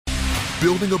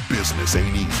Building a business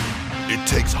ain't easy. It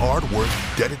takes hard work,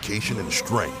 dedication, and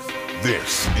strength.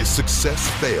 This is Success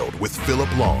Failed with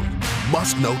Philip Long.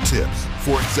 Must-know tips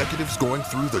for executives going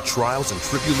through the trials and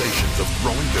tribulations of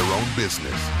growing their own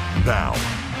business. Now,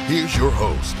 here's your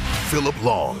host, Philip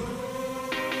Long.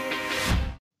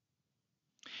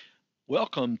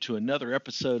 Welcome to another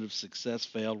episode of Success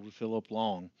Failed with Philip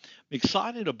Long. I'm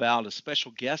excited about a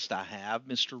special guest I have,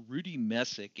 Mr. Rudy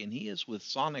Messick, and he is with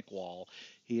SonicWall.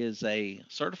 He is a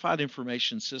certified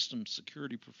information systems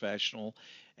security professional,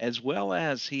 as well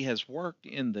as he has worked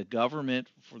in the government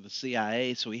for the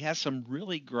CIA, so he has some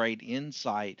really great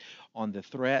insight on the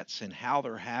threats and how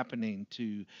they're happening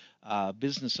to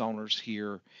business owners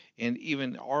here and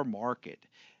even our market.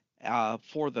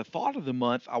 For the thought of the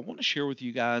month, I want to share with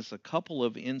you guys a couple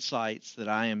of insights that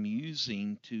I am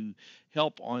using to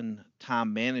help on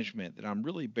time management that I'm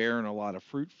really bearing a lot of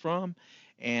fruit from.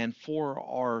 And for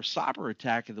our cyber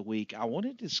attack of the week, I want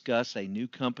to discuss a new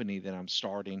company that I'm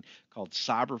starting called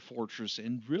Cyber Fortress,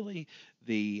 and really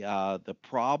the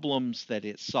problems that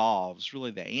it solves, really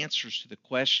the answers to the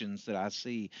questions that I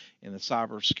see in the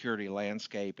cybersecurity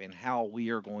landscape, and how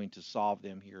we are going to solve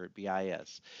them here at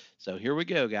BIS. So here we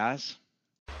go, guys.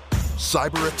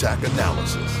 Cyber attack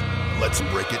analysis. Let's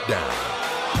break it down.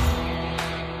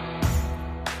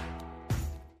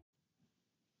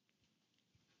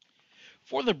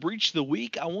 For the breach of the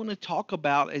week, I want to talk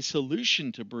about a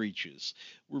solution to breaches.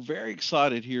 We're very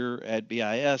excited here at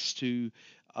BIS to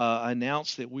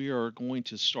announce that we are going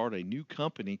to start a new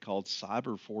company called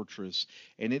Cyber Fortress,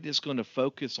 and it is going to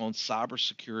focus on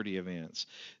cybersecurity events.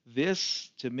 This,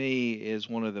 to me, is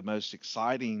one of the most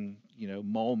exciting,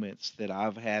 moments that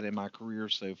I've had in my career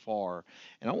so far.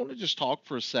 And I want to just talk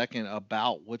for a second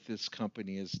about what this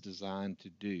company is designed to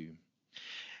do.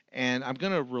 And I'm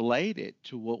going to relate it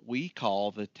to what we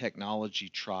call the technology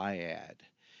triad.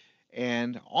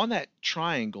 And on that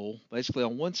triangle, basically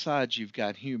on one side, you've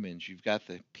got humans, you've got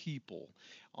the people.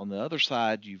 On the other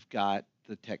side, you've got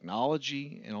the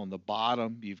technology, and on the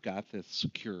bottom, you've got the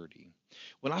security.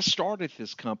 When I started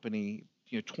this company,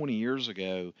 20 years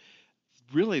ago,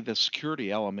 really the security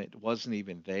element wasn't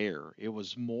even there. It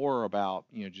was more about,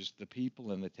 just the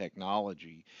people and the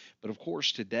technology. But of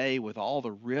course, today, with all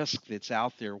the risk that's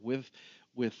out there with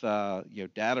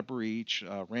data breach,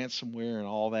 ransomware, and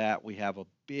all that, we have a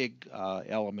big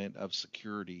element of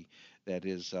security that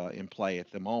is in play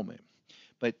at the moment.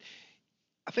 But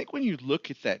I think when you look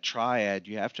at that triad,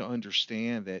 you have to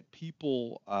understand that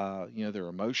people, they're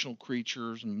emotional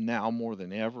creatures now more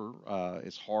than ever.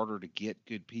 It's harder to get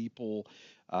good people.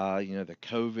 The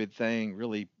COVID thing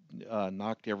really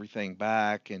knocked everything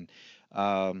back,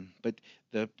 but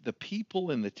the people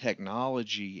and the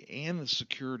technology and the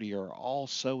security are all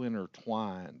so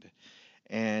intertwined.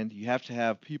 And you have to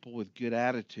have people with good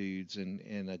attitudes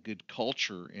and a good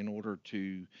culture in order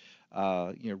to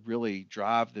really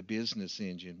drive the business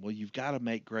engine. Well, you've got to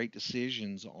make great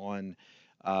decisions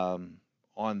um,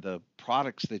 on the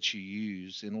products that you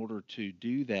use in order to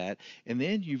do that. And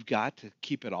then you've got to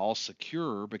keep it all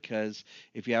secure, because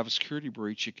if you have a security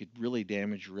breach, it could really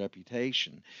damage your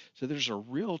reputation. So there's a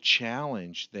real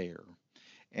challenge there.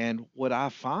 And what I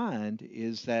find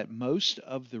is that most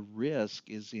of the risk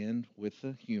is in with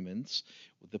the humans.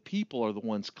 The people are the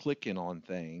ones clicking on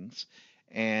things.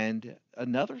 And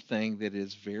another thing that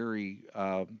is very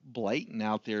blatant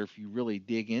out there, if you really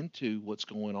dig into what's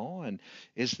going on,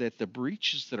 is that the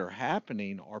breaches that are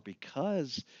happening are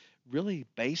because really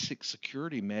basic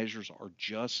security measures are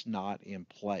just not in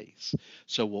place.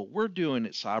 So what we're doing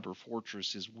at Cyber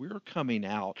Fortress is we're coming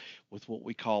out with what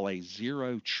we call a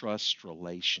zero trust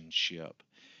relationship,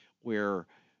 where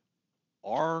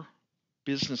our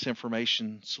business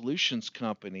information solutions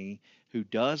company, who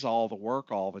does all the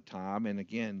work all the time, and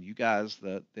again, you guys,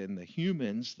 the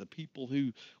humans, the people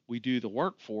who we do the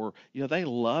work for, they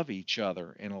love each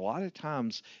other. And a lot of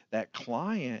times that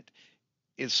client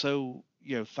is so,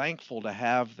 thankful to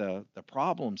have the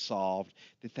problem solved,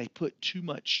 that they put too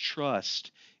much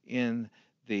trust in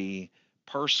the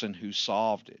person who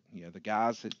solved it, the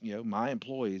guys that, my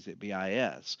employees at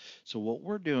BIS. So what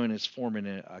we're doing is forming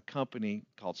a company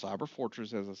called Cyber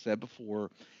Fortress, as I said before,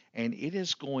 and it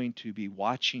is going to be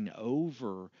watching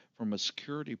over, from a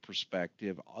security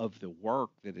perspective, of the work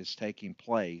that is taking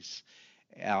place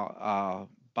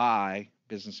by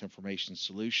Business Information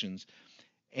Solutions.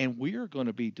 And we are going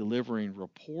to be delivering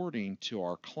reporting to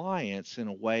our clients in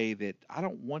a way that I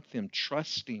don't want them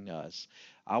trusting us.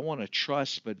 I want to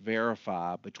trust but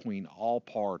verify between all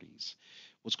parties.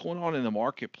 What's going on in the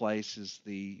marketplace is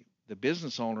the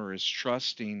business owner is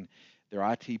trusting their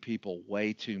IT people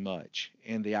way too much.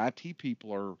 And the IT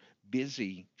people are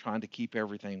busy trying to keep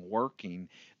everything working,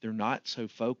 they're not so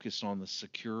focused on the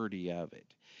security of it.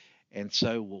 And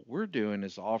so what we're doing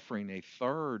is offering a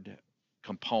third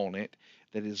component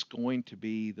that is going to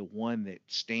be the one that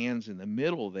stands in the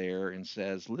middle there and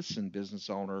says, listen, business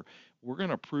owner, we're going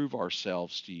to prove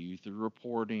ourselves to you through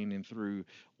reporting and through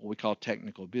what we call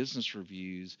technical business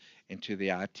reviews. And to the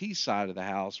IT side of the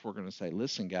house, we're going to say,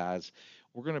 listen, guys,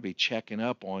 we're going to be checking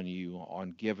up on you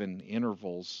on given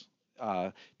intervals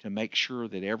to make sure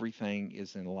that everything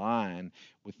is in line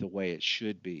with the way it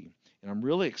should be. And I'm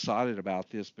really excited about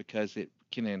this because it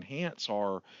can enhance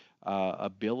our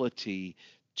ability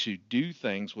to do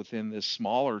things within this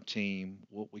smaller team,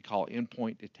 what we call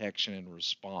endpoint detection and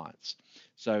response.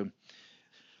 So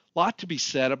lot to be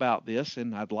said about this,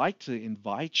 and I'd like to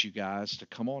invite you guys to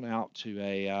come on out to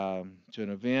an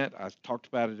event. I talked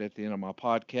about it at the end of my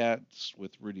podcast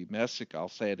with Rudy Messick. I'll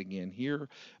say it again here,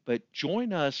 but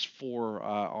join us for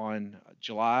on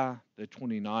July the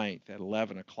 29th at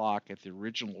 11 o'clock at the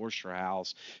Original Oyster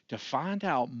House to find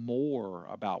out more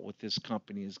about what this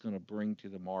company is going to bring to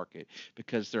the market,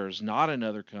 because there is not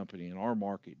another company in our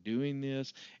market doing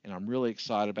this, and I'm really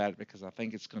excited about it because I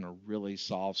think it's going to really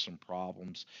solve some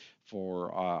problems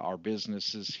for our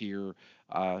businesses here,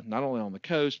 not only on the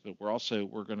coast, but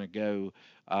we're going to go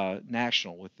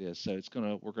national with this. So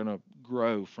we're gonna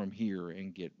grow from here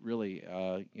and get really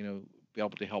be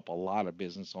able to help a lot of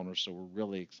business owners. So we're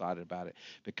really excited about it.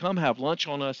 But come have lunch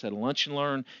on us at Lunch and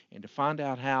Learn, and to find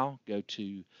out how, go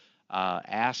to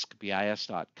askbis.com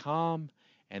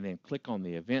and then click on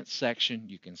the events section.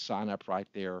 You can sign up right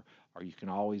there, or you can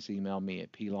always email me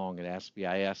at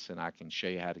plong@askbis, and I can show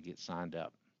you how to get signed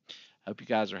up. Hope you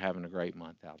guys are having a great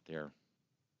month out there.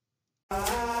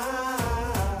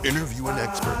 Interview an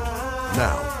expert.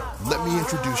 Now, let me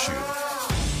introduce you.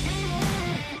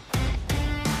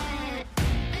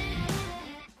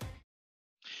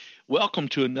 Welcome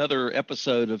to another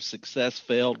episode of Success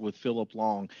Failed with Philip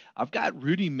Long. I've got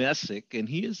Rudy Messick, and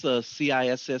he is a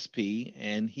CISSP,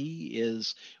 and he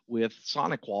is with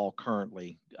SonicWall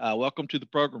currently. Welcome to the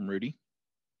program, Rudy.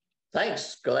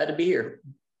 Thanks. Glad to be here.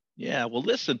 Yeah, well,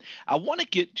 listen, I want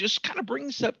to just kind of bring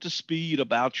this up to speed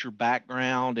about your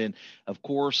background. And of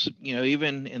course,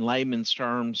 even in layman's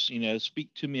terms,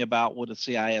 speak to me about what a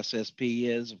CISSP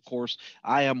is. Of course,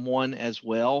 I am one as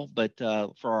well, but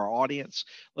for our audience,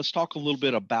 let's talk a little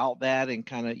bit about that and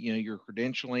kind of, your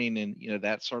credentialing and,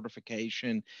 that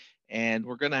certification. And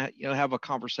we're going to, have a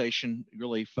conversation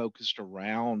really focused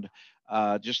around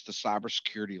just the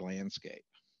cybersecurity landscape.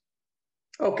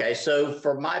 Okay, so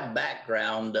for my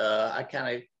background,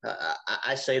 I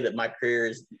say that my career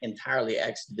is entirely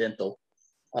accidental.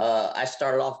 I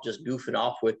started off just goofing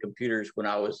off with computers when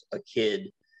I was a kid,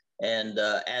 and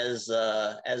as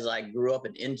I grew up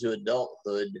and into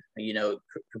adulthood,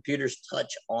 computers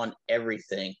touch on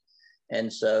everything,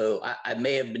 and so I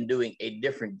may have been doing a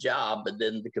different job, but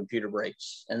then the computer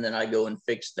breaks, and then I go and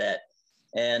fix that.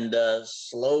 And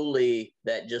slowly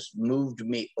that just moved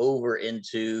me over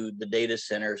into the data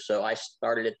center. So I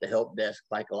started at the help desk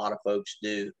like a lot of folks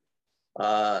do.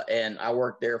 And I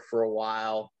worked there for a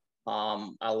while.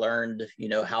 I learned,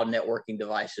 how networking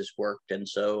devices worked. And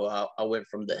so I went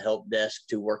from the help desk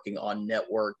to working on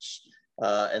networks.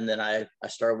 And then I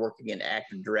started working in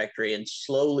Active Directory, and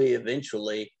slowly,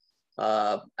 eventually,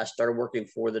 I started working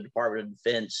for the Department of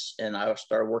Defense, and I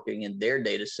started working in their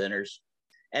data centers.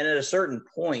 And at a certain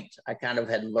point, I kind of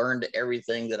had learned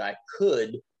everything that I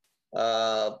could,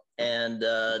 as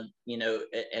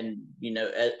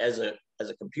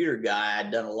a computer guy, I'd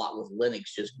done a lot with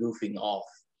Linux, just goofing off.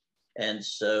 And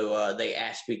so they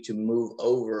asked me to move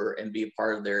over and be a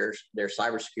part of their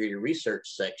cybersecurity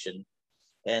research section.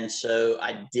 And so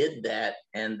I did that,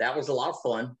 and that was a lot of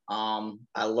fun.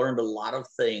 I learned a lot of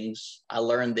things. I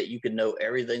learned that you can know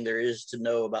everything there is to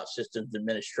know about systems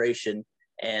administration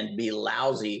and be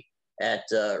lousy at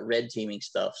red teaming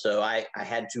stuff. So I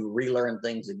had to relearn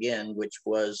things again, which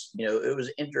was, it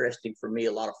was interesting for me,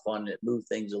 a lot of fun. It moved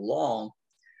things along,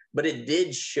 but it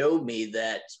did show me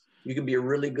that you can be a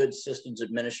really good systems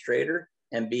administrator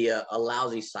and be a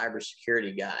lousy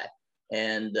cybersecurity guy.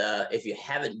 And if you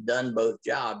haven't done both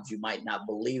jobs, you might not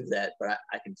believe that, but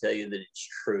I can tell you that it's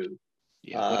true.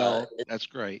 Yeah, well, that's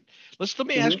great. Let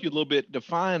me ask you a little bit,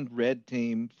 define red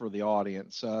team for the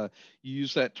audience. You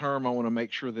use that term. I want to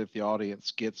make sure that the audience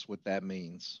gets what that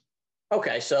means.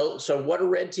 Okay, so what a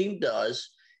red team does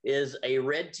is a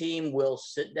red team will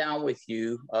sit down with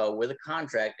you with a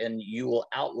contract, and you will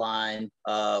outline,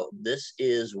 this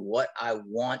is what I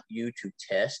want you to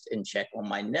test and check on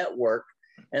my network.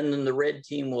 And then the red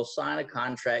team will sign a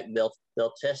contract.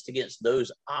 They'll test against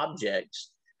those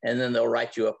objects. and then they'll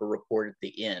write you up a report at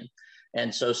the end.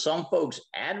 And so some folks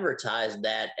advertise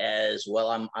that as,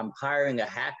 well, I'm hiring a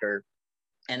hacker,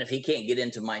 and if he can't get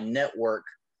into my network,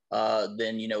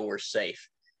 then, you know, we're safe.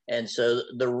 And so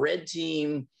the red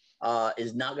team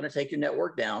is not going to take your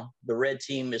network down. The red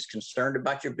team is concerned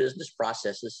about your business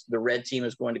processes. The red team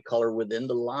is going to color within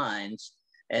the lines.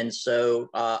 And so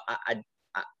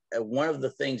one of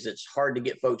the things that's hard to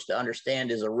get folks to understand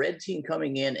is a red team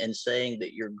coming in and saying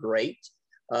that you're great.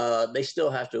 They still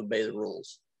have to obey the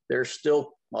rules. There's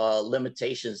still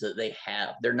limitations that they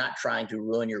have. They're not trying to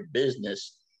ruin your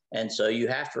business. And so you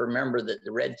have to remember that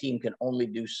the red team can only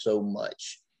do so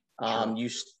much. Sure. You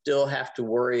still have to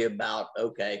worry about,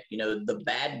 okay, you know, the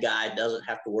bad guy doesn't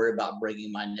have to worry about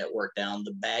bringing my network down.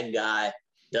 The bad guy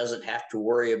doesn't have to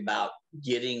worry about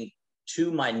getting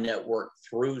to my network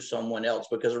through someone else,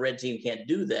 because a red team can't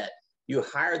do that. You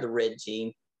hire the red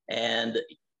team, and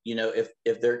you know,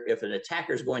 if an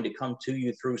attacker is going to come to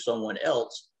you through someone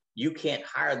else, you can't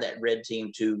hire that red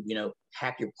team to, you know,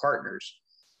 hack your partners.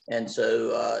 And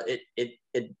so it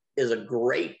is a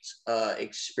great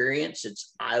experience.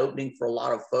 It's eye-opening for a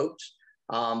lot of folks,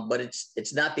 but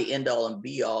it's not the end-all and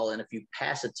be-all. And if you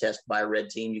pass a test by a red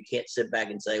team, you can't sit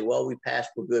back and say, well, we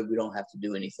passed, we're good, we don't have to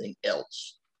do anything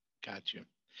else. Got you.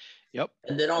 Yep.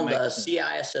 And then on the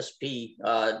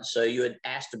CISSP, so you had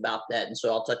asked about that, and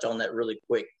so I'll touch on that really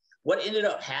quick. What ended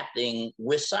up happening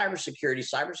with cybersecurity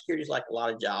is like a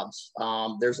lot of jobs.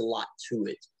 There's a lot to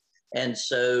it. And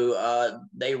so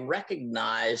they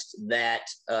recognized that,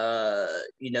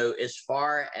 you know, as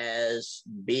far as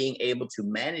being able to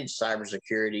manage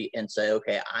cybersecurity and say,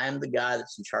 okay, I'm the guy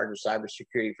that's in charge of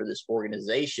cybersecurity for this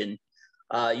organization,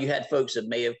 you had folks that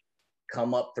may have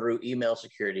come up through email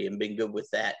security and been good with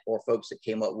that, or folks that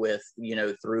came up with, you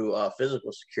know, through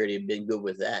physical security and been good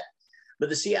with that. But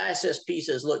the CISSP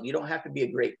says, look, you don't have to be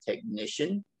a great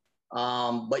technician,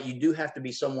 but you do have to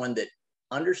be someone that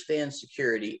understands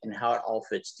security and how it all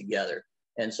fits together.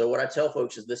 And so what I tell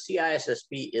folks is the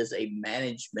CISSP is a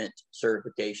management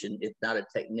certification. It's not a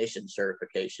technician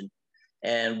certification.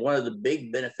 And one of the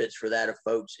big benefits for that of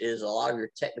folks is a lot of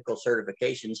your technical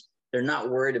certifications, they're not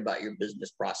worried about your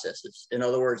business processes. In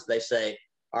other words, they say,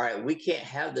 all right, we can't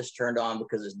have this turned on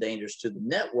because it's dangerous to the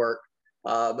network.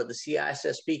 But the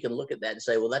CISSP can look at that and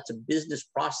say, well, that's a business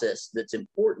process that's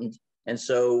important. And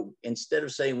so instead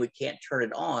of saying we can't turn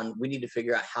it on, we need to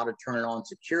figure out how to turn it on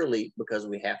securely because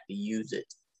we have to use it.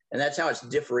 And that's how it's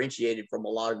differentiated from a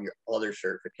lot of your other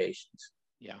certifications.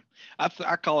 Yeah,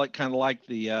 I call it kind of like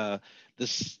the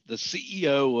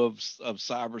CEO of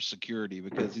cybersecurity,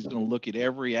 because he's going to look at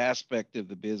every aspect of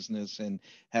the business and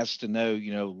has to know,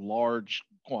 you know, large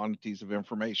quantities of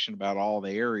information about all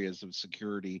the areas of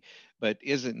security, but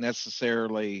isn't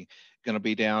necessarily going to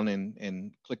be down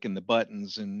and clicking the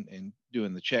buttons and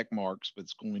doing the check marks, but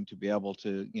it's going to be able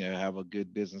to, you know, have a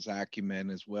good business acumen,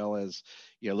 as well as,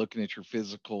 you know, looking at your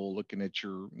physical, looking at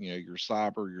your, you know, your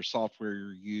cyber, your software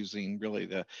you're using, really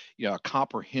the, you know, a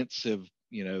comprehensive,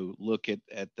 you know, look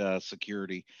at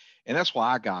security. And that's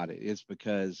why I got it, is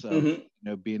because of, you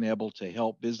know, being able to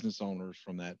help business owners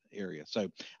from that area. So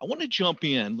I want to jump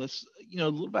in. Let's, you know, a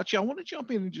little about you. I want to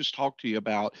jump in and just talk to you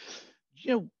about,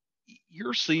 you know,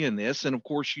 you're seeing this, and of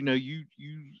course, you know, you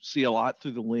see a lot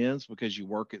through the lens because you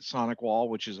work at SonicWall,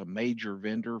 which is a major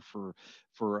vendor for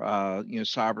you know,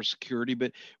 cybersecurity.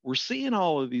 But we're seeing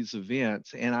all of these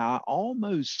events, and I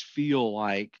almost feel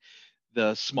like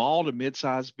the small to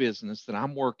mid-sized business that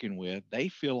I'm working with, they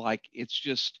feel like it's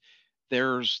just,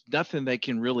 there's nothing they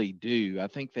can really do. I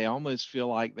think they almost feel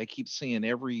like they keep seeing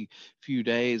every few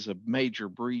days a major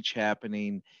breach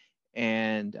happening,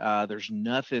 and there's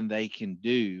nothing they can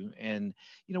do. And,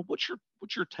 you know, what's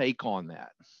your take on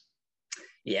that?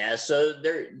 Yeah, so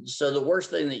the worst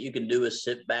thing that you can do is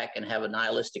sit back and have a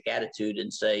nihilistic attitude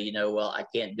and say, you know, well, I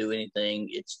can't do anything.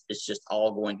 It's just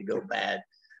all going to go bad.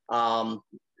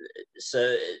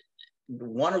 So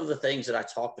one of the things that I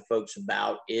talk to folks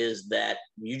about is that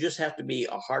you just have to be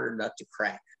a harder nut to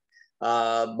crack.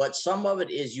 But some of it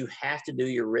is you have to do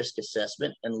your risk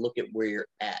assessment and look at where you're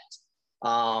at.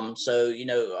 So, you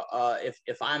know,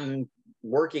 if I'm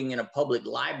working in a public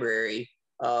library,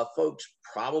 folks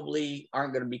probably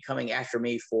aren't going to be coming after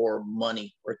me for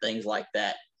money or things like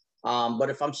that.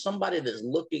 But if I'm somebody that's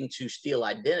looking to steal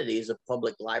identities, a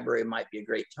public library might be a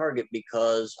great target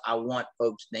because I want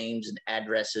folks' names and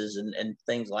addresses and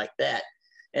things like that.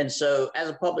 And so as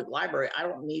a public library, I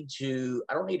don't need to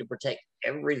protect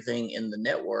everything in the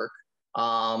network.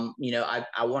 You know,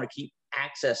 I want to keep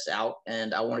access out,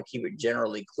 and I want to keep it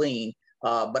generally clean.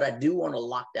 But I do want to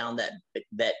lock down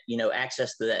that you know,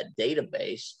 access to that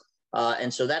database.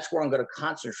 And so that's where I'm going to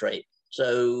concentrate.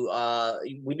 So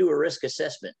we do a risk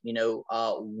assessment.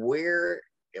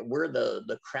 Where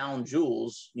the crown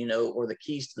jewels, or the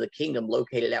keys to the kingdom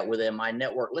located at within my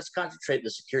network. Let's concentrate the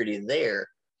security there.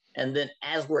 And then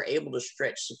as we're able to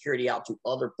stretch security out to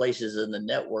other places in the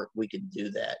network, we can do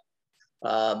that.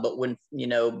 But when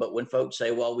folks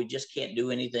say, well, we just can't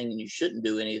do anything and you shouldn't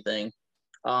do anything,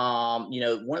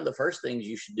 one of the first things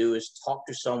you should do is talk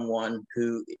to someone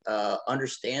who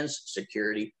understands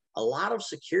security. A lot of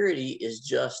security is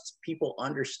just people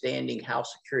understanding how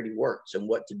security works and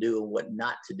what to do and what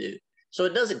not to do. So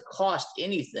it doesn't cost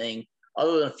anything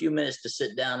other than a few minutes to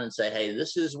sit down and say, hey,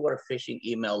 this is what a phishing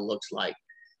email looks like.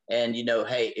 And,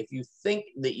 hey, if you think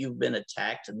that you've been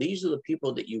attacked, these are the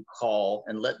people that you call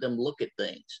and let them look at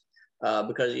things.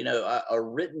 Because, a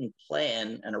written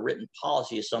plan and a written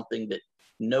policy is something that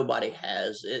nobody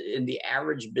has. In the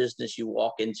average business you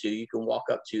walk into, you can walk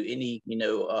up to any,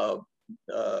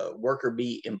 worker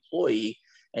bee employee,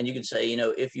 and you can say,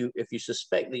 if you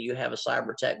suspect that you have a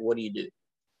cyber attack, what do you do?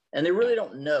 And they really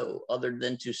don't know, other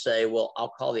than to say, well, I'll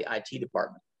call the IT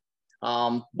department.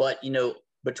 But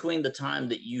between the time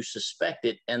that you suspect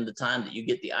it and the time that you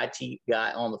get the IT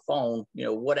guy on the phone,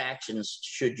 what actions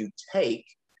should you take?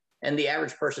 And the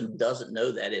average person doesn't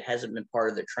know that. It hasn't been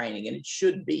part of their training, and it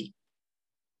should be.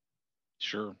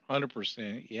 Sure,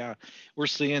 100%. Yeah, we're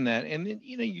seeing that. And then,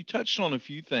 you touched on a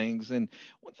few things. And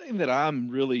one thing that I'm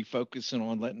really focusing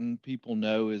on letting people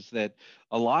know is that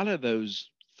a lot of those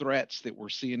threats that we're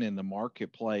seeing in the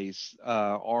marketplace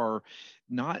are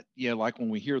not, like when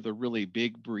we hear the really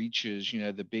big breaches,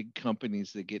 the big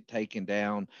companies that get taken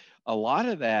down. A lot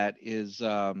of that is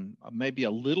maybe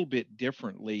a little bit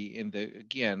differently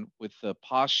again, with the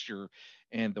posture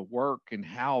and the work and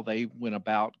how they went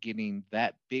about getting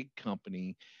that big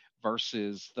company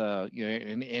versus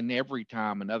and every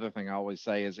time, another thing I always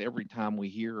say is every time we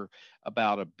hear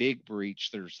about a big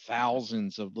breach, there's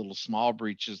thousands of little small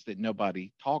breaches that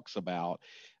nobody talks about.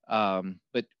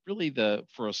 But really,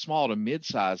 for a small to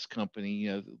mid-sized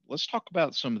company, let's talk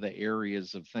about some of the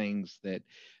areas of things that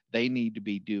they need to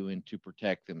be doing to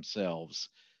protect themselves.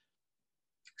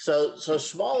 So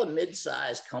small and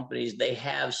mid-sized companies, they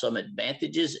have some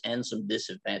advantages and some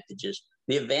disadvantages.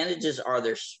 The advantages are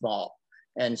they're small.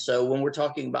 And so when we're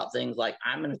talking about things like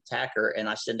I'm an attacker and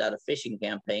I send out a phishing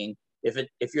campaign, if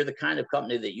you're the kind of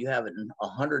company that you have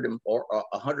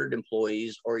 100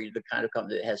 employees, or you're the kind of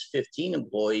company that has 15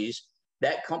 employees,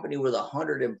 that company with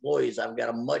 100 employees, I've got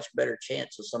a much better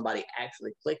chance of somebody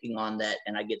actually clicking on that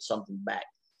and I get something back.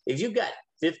 If you've got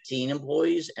 15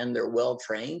 employees and they're well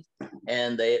trained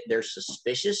and they're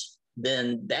suspicious,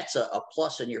 then that's a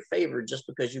plus in your favor just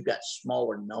because you've got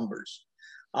smaller numbers.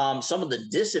 Some of the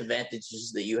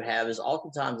disadvantages that you have is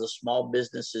oftentimes the small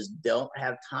businesses don't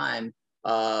have time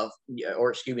don't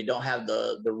have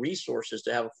the resources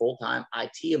to have a full-time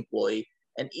IT employee.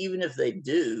 And even if they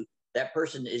do, that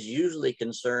person is usually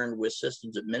concerned with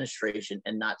systems administration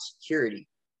and not security.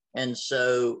 And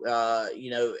so,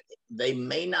 they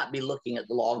may not be looking at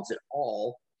the logs at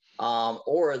all,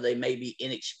 or they may be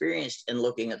inexperienced in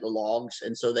looking at the logs.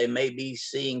 And so they may be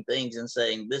seeing things and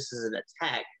saying, this is an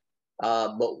attack.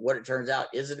 But what it turns out,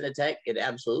 is it an attack? It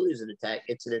absolutely is an attack.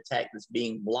 It's an attack that's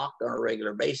being blocked on a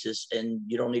regular basis, and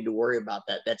you don't need to worry about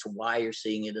that. That's why you're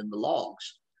seeing it in the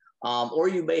logs. Or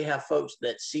you may have folks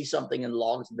that see something in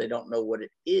logs and they don't know what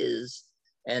it is.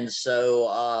 And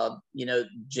so,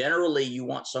 generally you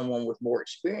want someone with more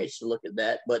experience to look at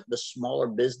that, but the smaller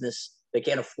business, they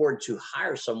can't afford to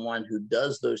hire someone who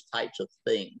does those types of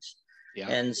things. Yeah.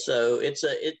 And so it's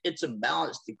a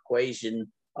balanced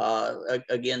equation.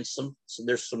 Again,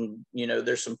 there's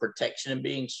some protection in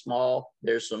being small.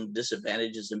 There's some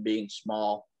disadvantages in being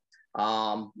small.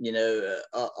 What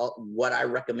I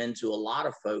recommend to a lot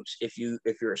of folks, if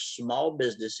you're a small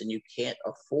business and you can't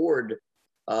afford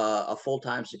a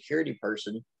full-time security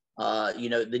person,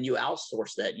 then you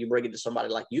outsource that. You bring it to somebody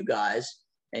like you guys,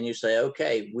 and you say,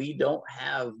 okay, we don't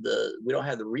have the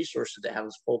resources to have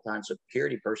this full-time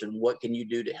security person. What can you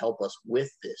do to help us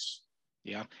with this?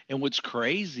 Yeah. And what's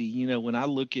crazy, when I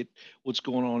look at what's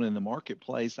going on in the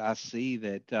marketplace, I see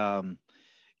that,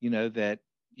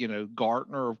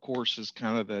 Gartner, of course, is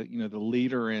kind of the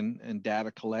leader in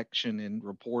data collection and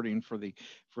reporting for the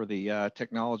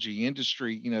technology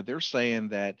industry. They're saying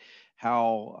that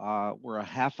how we're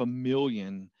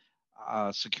 500,000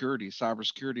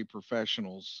 cybersecurity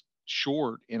professionals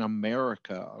short in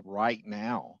America right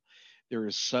now. There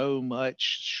is so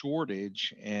much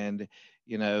shortage, and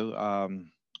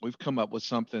we've come up with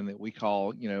something that we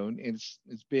call, it's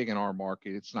big in our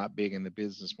market. It's not big in the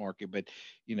business market, but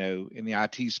in the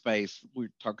IT space,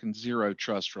 we're talking zero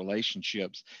trust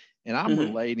relationships. And I'm Hmm.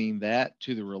 relating that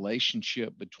to the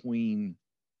relationship between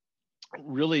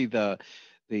really the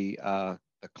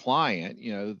client,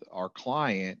 our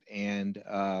client, and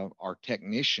our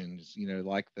technicians,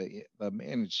 like the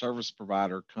managed service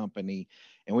provider company.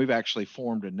 And we've actually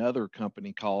formed another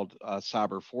company called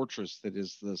Cyber Fortress that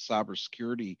is the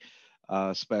cybersecurity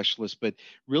specialist. But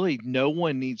really, no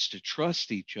one needs to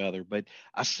trust each other. But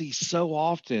I see so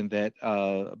often that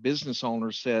a business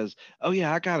owner says, "Oh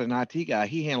yeah, I got an IT guy.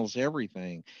 He handles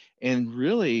everything," and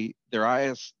really, their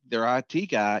IT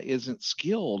guy isn't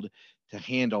skilled to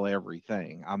handle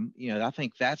everything. I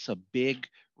think that's a big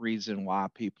reason why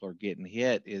people are getting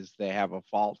hit is they have a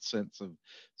false sense of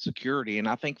security. And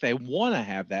I think they want to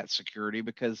have that security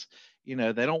because, they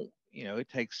don't, it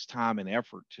takes time and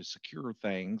effort to secure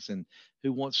things. And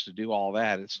who wants to do all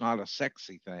that? It's not a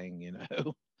sexy thing.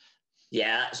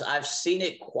 Yeah, so I've seen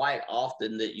it quite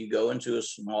often that you go into a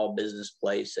small business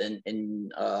place and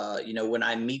when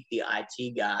I meet the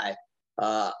IT guy,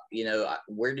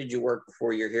 where did you work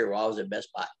before you're here? Well, I was at Best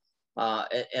Buy,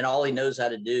 and all he knows how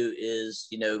to do is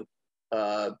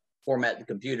format the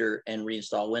computer and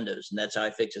reinstall Windows, and that's how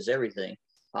he fixes everything.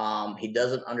 He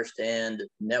doesn't understand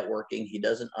networking. He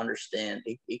doesn't understand.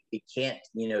 He can't,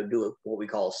 do what we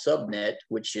call a subnet,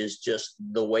 which is just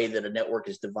the way that a network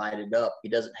is divided up. He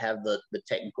doesn't have the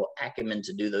technical acumen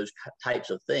to do those types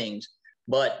of things.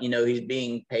 But he's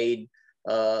being paid,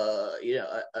 a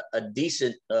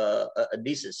decent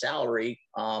salary,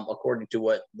 according to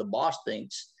what the boss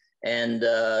thinks. And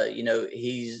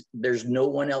there's no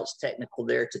one else technical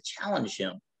there to challenge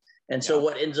him. And so Yeah.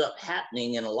 what ends up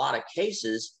happening in a lot of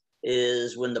cases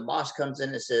is when the boss comes in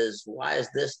and says, why is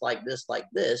this like this, like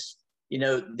this?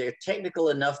 They're technical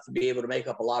enough to be able to make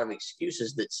up a lot of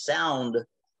excuses that sound,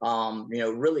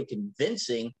 really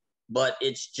convincing, but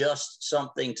it's just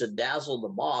something to dazzle the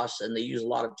boss. And they use a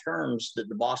lot of terms that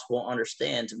the boss won't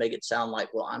understand to make it sound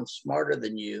like, well, I'm smarter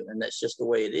than you. And that's just the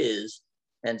way it is.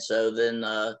 And so then,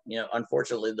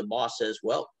 unfortunately, the boss says,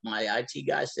 well, my IT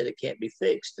guy said it can't be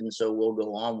fixed. And so we'll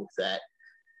go on with that.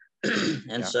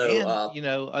 And Yeah. so, And,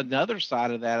 another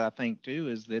side of that, I think, too,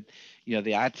 is that,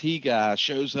 the IT guy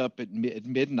shows up at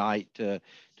midnight to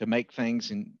make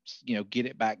things and, get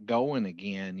it back going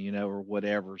again, or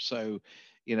whatever. So,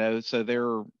 there's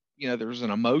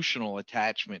an emotional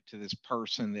attachment to this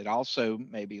person that also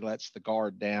maybe lets the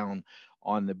guard down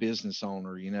on the business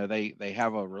owner. They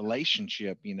have a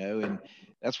relationship, and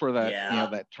that's where yeah.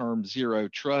 that term zero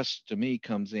trust to me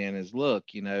comes in is, look,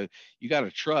 you got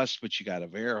to trust, but you got to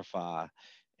verify.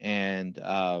 And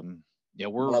yeah,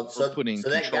 we're Well, we're so putting so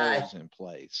that guy, controls in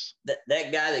place.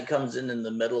 that guy that comes in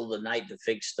the middle of the night to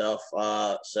fix stuff.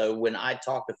 So when I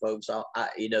talk to folks,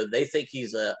 they think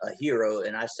he's a hero,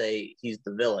 and I say he's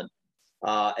the villain.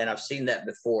 And I've seen that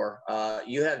before.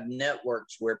 You have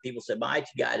networks where people say, my IT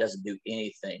guy doesn't do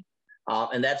anything.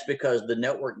 And that's because the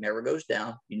network never goes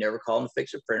down. You never call them to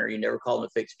fix a printer. You never call them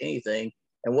to fix anything.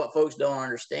 And what folks don't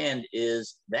understand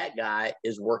is that guy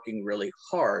is working really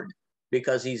hard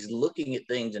because he's looking at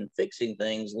things and fixing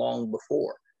things long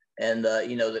before. And,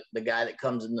 the guy that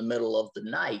comes in the middle of the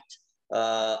night,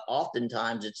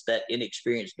 oftentimes it's that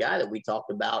inexperienced guy that we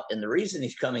talked about. And the reason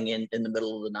he's coming in the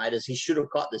middle of the night is he should have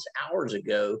caught this hours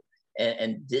ago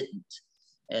and didn't.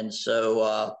 And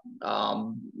so,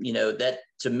 that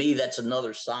to me, that's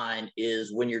another sign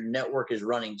is when your network is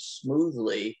running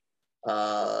smoothly,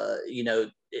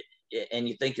 and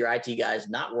you think your IT guy is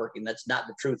not working, that's not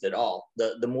the truth at all.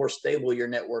 The more stable your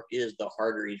network is, the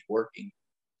harder he's working.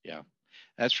 Yeah,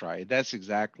 that's right. That's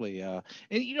exactly. And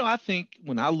I think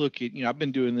when I look at, I've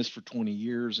been doing this for 20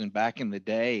 years, and back in the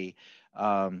day,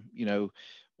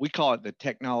 we call it the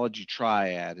technology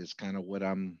triad. Is kind of what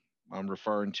I'm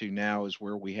referring to now. Is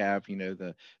where we have,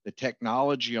 the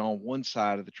technology on one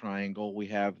side of the triangle, we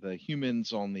have the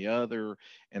humans on the other,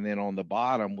 and then on the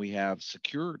bottom we have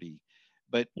security.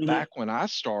 But Mm-hmm. back when I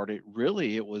started,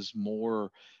 really it was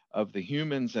more of the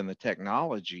humans and the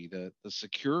technology. The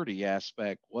security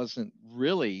aspect wasn't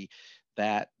really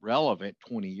that relevant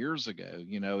 20 years ago.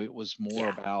 It was more Yeah.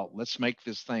 about let's make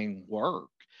this thing work.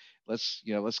 Let's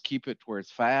keep it where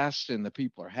it's fast and the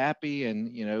people are happy.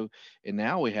 And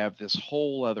now we have this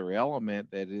whole other element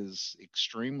that is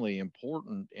extremely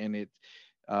important. And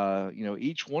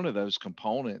each one of those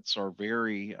components are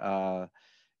very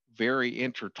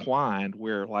intertwined,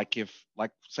 where like if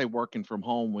like say working from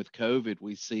home with COVID,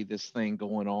 we see this thing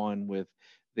going on with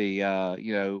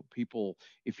the people.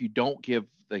 If you don't give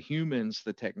the humans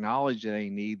the technology they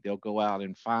need, they'll go out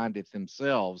and find it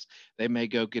themselves. They may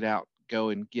go go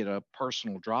and get a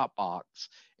personal Dropbox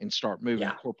and start moving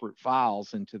Yeah. corporate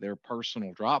files into their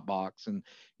personal Dropbox and,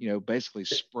 basically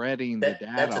spreading the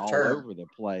data That's a all term. over the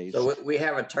place. So we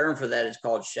have a term for that. It's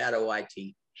called shadow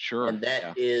IT. Sure. And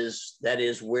that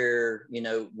is where,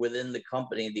 within the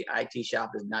company, the IT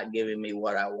shop is not giving me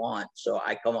what I want. So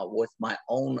I come up with my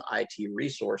own IT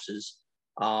resources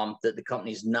that the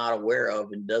company's not aware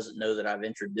of and doesn't know that I've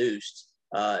introduced.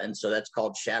 And so that's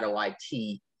called shadow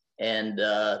IT. And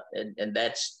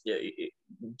that's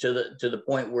to the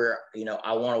point where,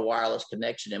 I want a wireless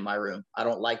connection in my room. I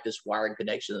don't like this wired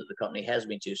connection that the company has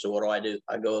me to. So what do?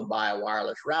 I go and buy a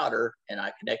wireless router and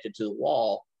I connect it to the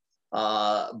wall.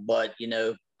 But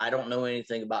I don't know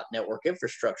anything about network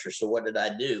infrastructure. So what did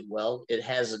I do? Well, it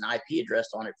has an IP address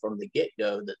on it from the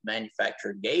get-go that the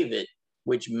manufacturer gave it,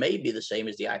 which may be the same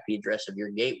as the IP address of your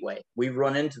gateway. We've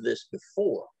run into this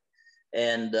before,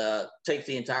 and take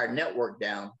the entire network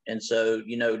down. And so,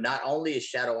 not only is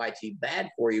shadow IT bad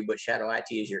for you, but shadow IT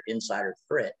is your insider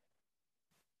threat.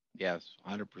 Yes,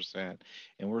 100%.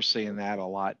 And we're seeing that a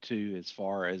lot too, as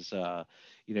far as,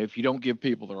 if you don't give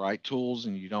people the right tools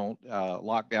and you don't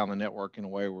lock down the network in a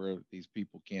way where these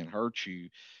people can't hurt you,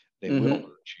 they will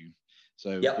hurt you.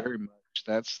 So very much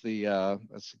that's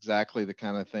exactly the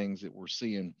kind of things that we're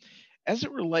seeing. As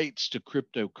it relates to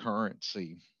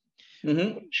cryptocurrency,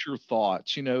 what's your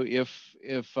thoughts? If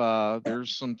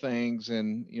there's some things,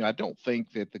 and I don't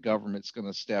think that the government's going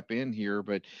to step in here,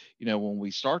 but when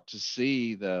we start to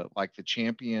see the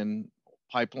Champion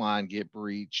pipeline get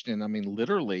breached, and I mean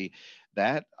literally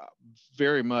that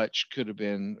very much could have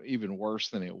been even worse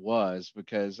than it was,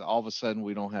 because all of a sudden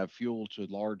we don't have fuel to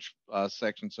large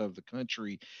sections of the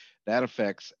country. That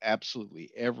affects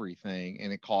absolutely everything,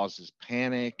 and it causes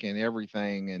panic and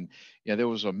everything. And there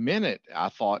was a minute I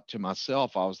thought to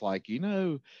myself, I was like,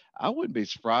 I wouldn't be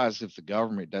surprised if the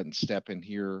government doesn't step in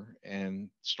here and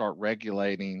start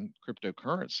regulating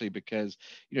cryptocurrency, because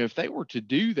if they were to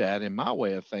do that, in my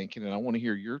way of thinking, and I want to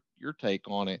hear your take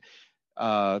on it,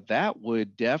 that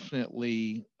would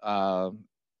definitely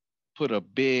put a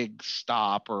big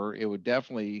stop, or it would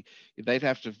definitely,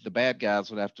 the bad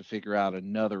guys would have to figure out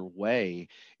another way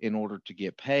in order to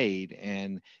get paid,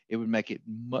 and it would make it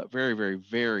very, very,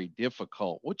 very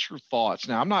difficult. What's your thoughts?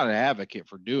 Now, I'm not an advocate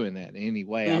for doing that in any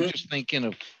way. I'm just thinking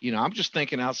of, I'm just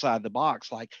thinking outside the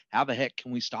box, like, how the heck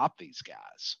can we stop these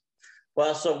guys?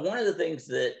 Well, so one of the things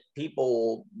that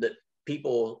people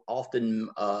often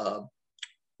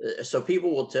so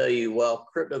people will tell you, well,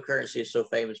 cryptocurrency is so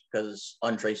famous because it's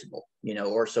untraceable,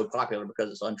 or so popular because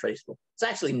it's untraceable. It's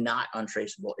actually not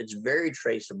untraceable. It's very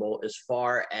traceable as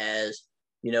far as,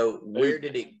 where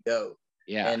did it go?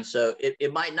 Yeah. And so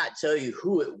it might not tell you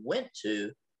who it went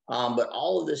to, but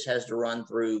all of this has to run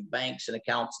through banks and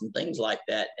accounts and things like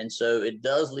that. And so it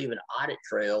does leave an audit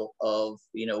trail of,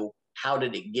 how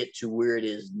did it get to where it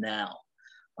is now?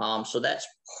 So that's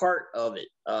part of it.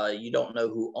 You don't know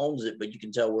who owns it, but you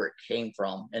can tell where it came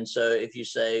from. And so if you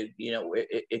say,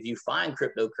 if you find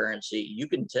cryptocurrency, you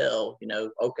can tell,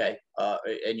 okay.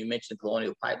 And you mentioned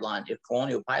Colonial Pipeline. If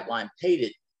Colonial Pipeline paid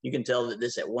it, you can tell that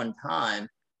this at one time,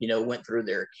 went through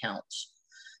their accounts.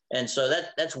 And so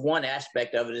that's one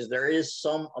aspect of it, is there is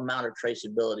some amount of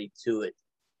traceability to it.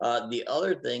 The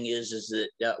other thing is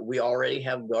that we already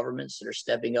have governments that are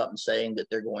stepping up and saying that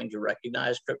they're going to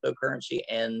recognize cryptocurrency,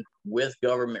 and with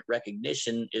government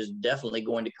recognition is definitely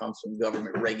going to come some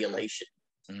government regulation.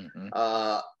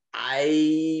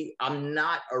 I'm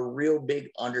not a real big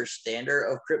understander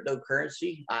of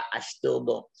cryptocurrency. I still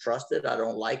don't trust it. I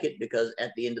don't like it, because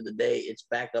at the end of the day, it's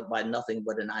backed up by nothing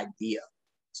but an idea.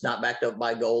 It's not backed up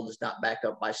by gold. It's not backed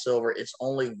up by silver. It's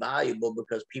only valuable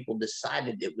because people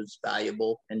decided it was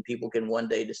valuable, and people can one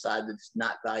day decide that it's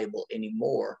not valuable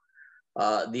anymore.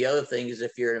 The other thing is,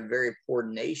 if you're in a very poor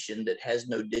nation that has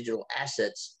no digital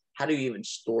assets, how do you even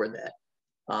store that?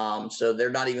 So they're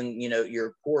not even,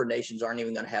 your poor nations aren't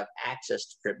even going to have access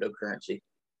to cryptocurrency.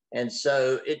 And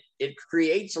so it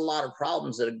creates a lot of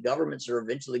problems that governments are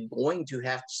eventually going to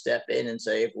have to step in and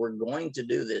say, if we're going to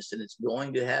do this and it's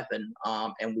going to happen,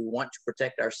 and we want to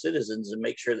protect our citizens and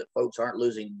make sure that folks aren't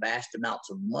losing vast amounts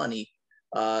of money,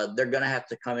 they're going to have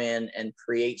to come in and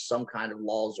create some kind of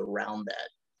laws around that.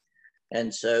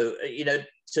 And so,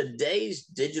 today's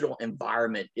digital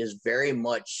environment is very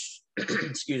much,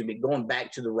 excuse me, going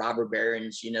back to the robber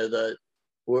barons,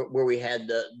 where we had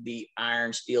the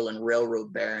iron, steel, and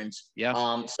railroad barons.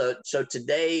 Yeah. So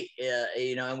today,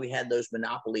 and we had those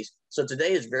monopolies. So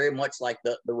today is very much like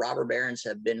the robber barons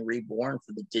have been reborn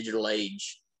for the digital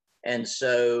age. And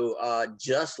so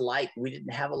just like we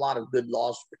didn't have a lot of good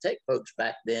laws to protect folks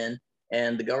back then,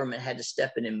 and the government had to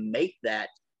step in and make that,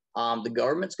 The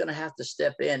government's going to have to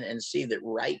step in and see that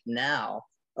right now,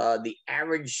 the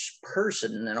average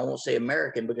person, and I won't say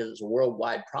American because it's a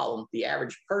worldwide problem, the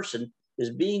average person is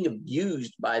being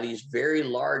abused by these very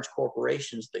large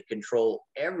corporations that control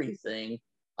everything.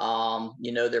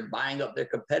 They're buying up their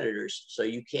competitors, so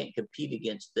you can't compete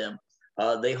against them.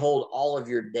 They hold all of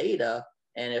your data,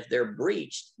 and if they're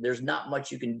breached, there's not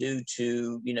much you can do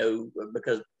to,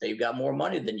 because they've got more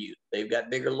money than you. They've got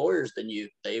bigger lawyers than you.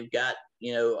 They've got,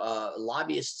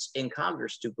 lobbyists in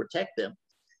Congress to protect them.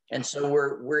 And so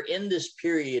we're in this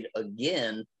period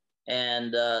again,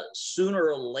 and sooner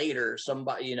or later,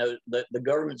 somebody, the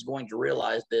government's going to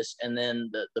realize this, and then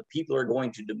the people are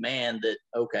going to demand that,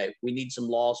 okay, we need some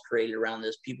laws created around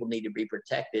this. People need to be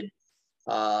protected.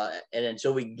 And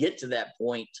until we get to that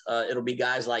point, it'll be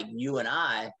guys like you and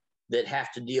I that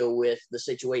have to deal with the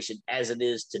situation as it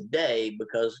is today,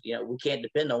 because, we can't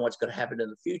depend on what's going to happen in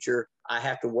the future. I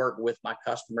have to work with my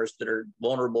customers that are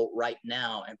vulnerable right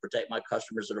now and protect my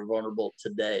customers that are vulnerable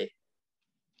today.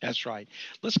 That's right.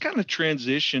 Let's kind of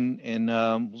transition, and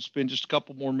we'll spend just a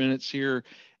couple more minutes here.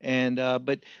 And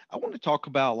but I want to talk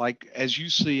about, like, as you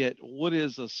see it, what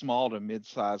is a small to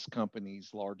mid-sized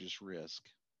company's largest risk?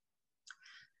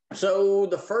 So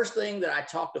the first thing that I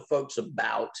talk to folks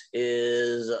about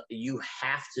is you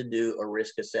have to do a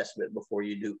risk assessment before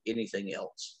you do anything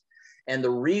else. And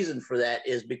the reason for that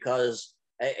is because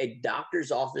a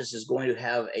doctor's office is going to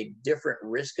have a different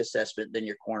risk assessment than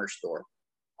your corner store.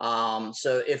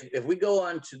 So if we go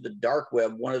onto the dark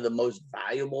web, one of the most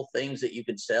valuable things that you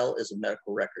can sell is a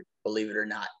medical record, believe it or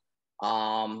not.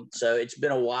 So it's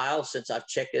been a while since I've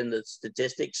checked in the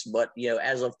statistics, but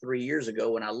as of 3 years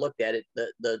ago, when I looked at it,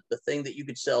 the thing that you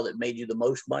could sell that made you the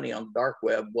most money on the dark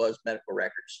web was medical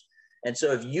records. And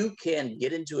so if you can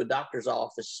get into a doctor's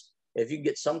office, if you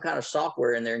get some kind of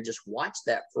software in there and just watch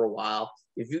that for a while,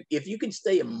 if you can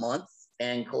stay a month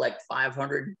and collect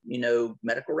 500,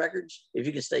 medical records, if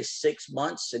you can stay 6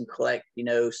 months and collect,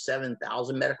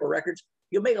 7,000 medical records,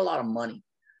 you'll make a lot of money.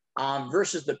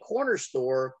 Versus the corner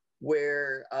store,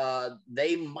 where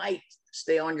they might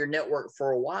stay on your network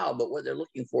for a while, but what they're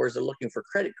looking for is they're looking for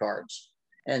credit cards.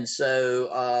 And so,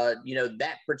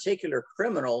 that particular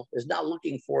criminal is not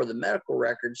looking for the medical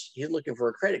records. He's looking for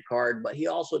a credit card, but he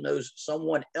also knows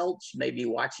someone else may be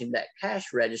watching that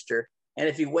cash register. And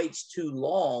if he waits too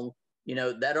long,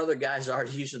 that other guy's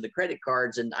already using the credit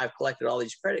cards, and I've collected all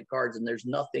these credit cards, and there's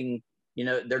nothing,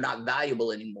 they're not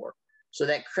valuable anymore. So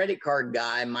that credit card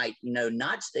guy might,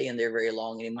 not stay in there very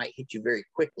long, and he might hit you very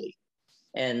quickly.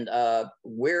 And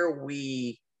where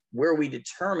we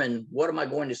determine what am I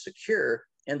going to secure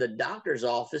in the doctor's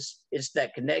office, it's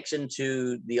that connection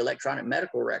to the electronic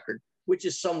medical record, which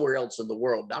is somewhere else in the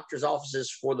world. Doctors'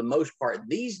 offices, for the most part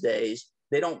these days,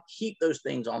 they don't keep those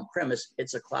things on premise.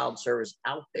 It's a cloud service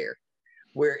out there.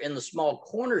 Where in the small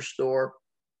corner store,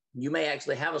 you may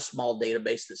actually have a small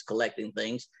database that's collecting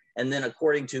things. And then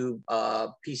according to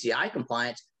PCI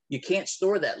compliance, you can't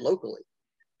store that locally.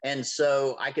 And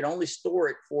so I can only store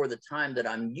it for the time that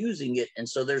I'm using it. And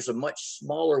so there's a much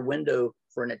smaller window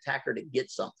for an attacker to get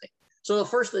something. So the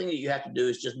first thing that you have to do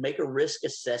is just make a risk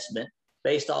assessment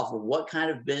based off of what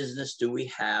kind of business do we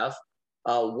have?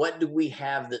 What do we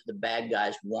have that the bad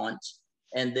guys want?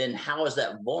 And then how is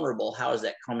that vulnerable? How is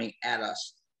that coming at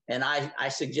us? And I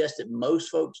suggest that most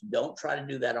folks don't try to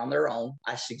do that on their own.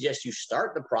 I suggest you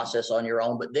start the process on your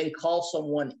own, but then call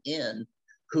someone in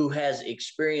who has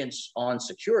experience on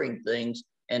securing things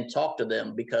and talk to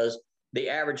them, because the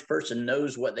average person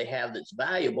knows what they have that's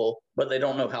valuable, but they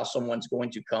don't know how someone's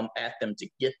going to come at them to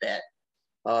get that.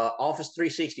 Office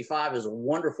 365 is a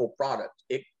wonderful product.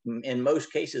 It, in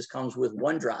most cases, comes with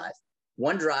OneDrive.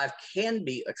 OneDrive can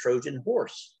be a Trojan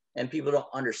horse, and people don't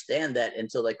understand that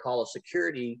until they call a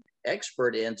security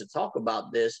expert in to talk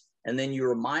about this. And then you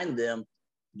remind them,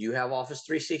 you have Office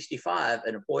 365.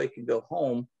 An employee can go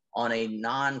home on a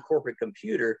non-corporate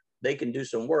computer. They can do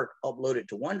some work, upload it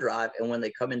to OneDrive, and when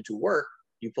they come into work,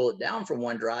 you pull it down from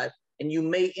OneDrive, and you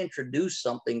may introduce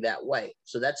something that way.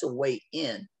 So that's a way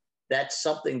in. That's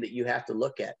something that you have to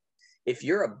look at. If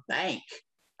you're a bank,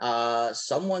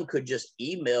 someone could just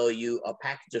email you a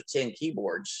package of 10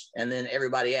 keyboards, and then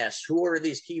everybody asks, who ordered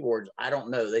these keyboards? I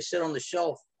don't know. They sit on the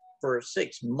shelf for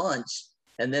 6 months,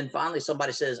 and then finally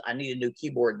somebody says, I need a new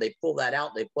keyboard. They pull that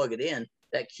out, they plug it in,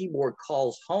 that keyboard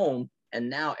calls home, and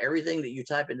now everything that you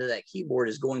type into that keyboard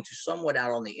is going to someone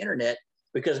out on the internet,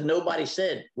 because nobody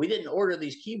said, we didn't order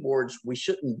these keyboards, we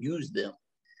shouldn't use them.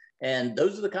 And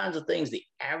those are the kinds of things the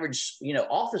average,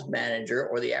 office manager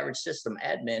or the average system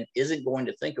admin isn't going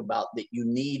to think about, that you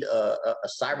need a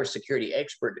cybersecurity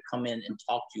expert to come in and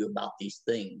talk to you about these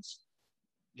things.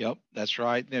 Yep, that's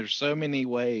right. There's so many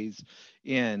ways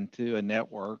into a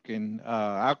network, and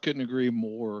I couldn't agree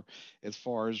more. As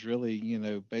far as really,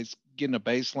 getting a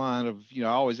baseline of, I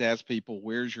always ask people,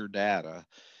 "Where's your data?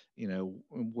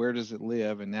 Where does it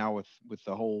live?" And now with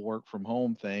the whole work from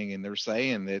home thing, and they're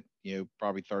saying that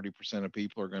probably 30% of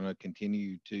people are going to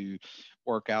continue to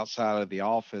work outside of the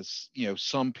office,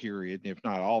 some period, if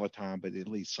not all the time, but at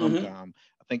least Hmm. sometime.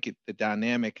 I think the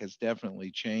dynamic has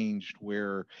definitely changed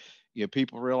where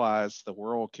people realize the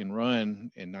world can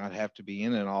run and not have to be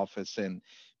in an office, and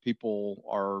people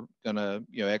are going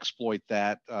to exploit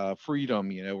that freedom,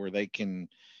 where they can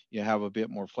have a bit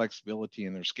more flexibility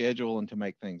in their schedule and to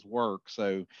make things work.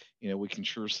 So we can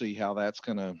sure see how that's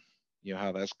going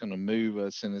to move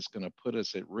us, and it's going to put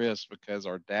us at risk because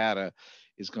our data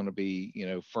is going to be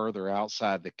further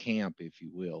outside the camp, if you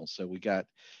will. So we got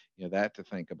that to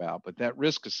think about. But that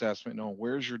risk assessment on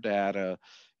where's your data,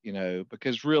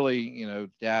 because really,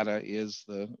 data is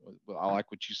well, I like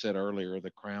what you said earlier,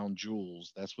 the crown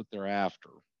jewels. That's what they're after.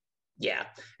 Yeah,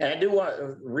 and I do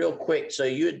want real quick. So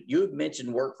you had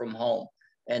mentioned work from home,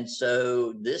 and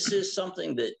so this is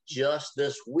something that just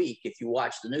this week, if you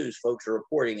watch the news, folks are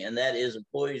reporting, and that is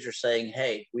employees are saying,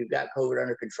 "Hey, we've got COVID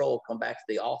under control. Come back to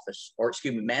the office." Or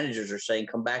excuse me, managers are saying,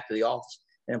 "Come back to the office,"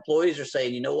 and employees are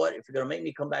saying, "You know what? If you're going to make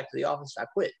me come back to the office, I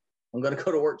quit. I'm going to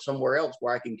go to work somewhere else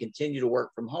where I can continue to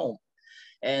work from home."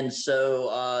 And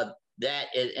so that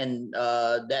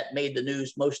made the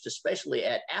news most especially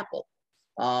at Apple,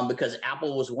 because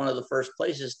Apple was one of the first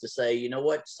places to say, you know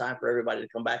what, it's time for everybody to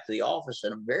come back to the office.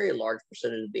 And a very large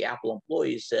percentage of the Apple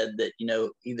employees said that,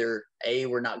 either A,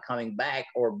 we're not coming back,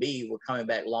 or B, we're coming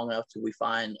back long enough till we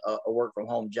find a work from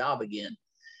home job again.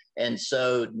 And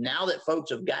so now that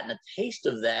folks have gotten a taste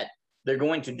of that, they're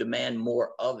going to demand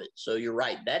more of it. So you're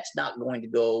right, that's not going to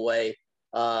go away.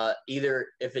 Either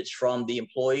if it's from the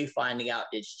employee finding out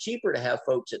it's cheaper to have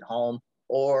folks at home,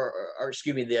 or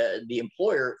excuse me, the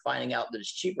employer finding out that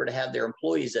it's cheaper to have their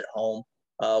employees at home,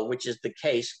 which is the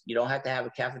case. You don't have to have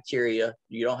a cafeteria,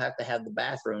 you don't have to have the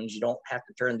bathrooms, you don't have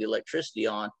to turn the electricity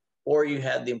on, or you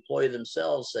have the employee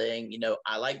themselves saying,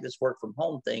 I like this work from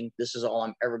home thing. This is all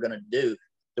I'm ever going to do.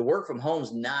 The work from home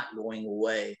is not going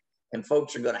away, and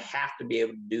folks are going to have to be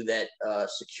able to do that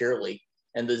securely.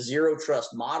 And the zero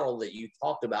trust model that you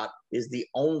talked about is the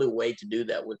only way to do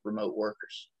that with remote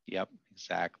workers. Yep,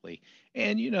 exactly.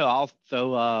 And I'll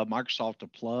throw Microsoft a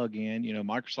plug in.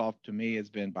 Microsoft to me has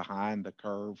been behind the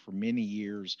curve for many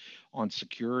years on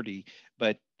security,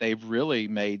 but they've really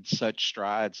made such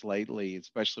strides lately,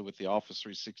 especially with the Office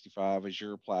 365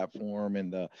 Azure platform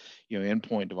and the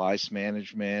endpoint device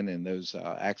management and those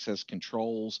access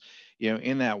controls.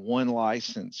 In that one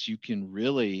license, you can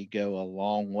really go a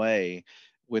long way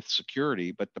with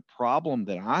security. But the problem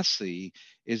that I see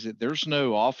is that there's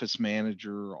no office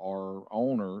manager or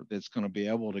owner that's going to be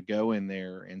able to go in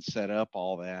there and set up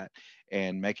all that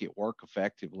and make it work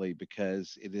effectively,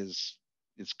 because it's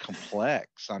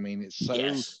complex. I mean, it's so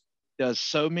Yes. does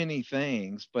so many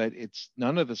things, but it's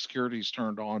none of the security is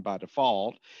turned on by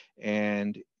default.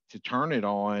 And to turn it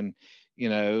on,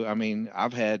 I mean,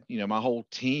 I've had, my whole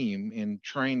team in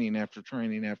training after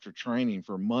training after training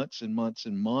for months and months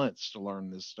and months to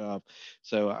learn this stuff.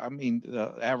 So, I mean,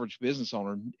 the average business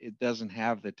owner, it doesn't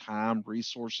have the time,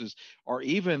 resources, or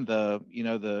even the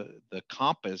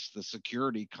compass, the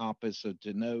security compass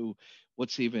to know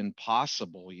what's even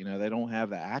possible. They don't have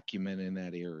the acumen in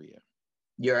that area.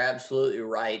 You're absolutely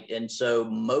right. And so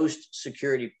most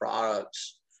security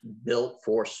products built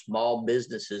for small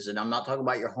businesses, and I'm not talking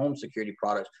about your home security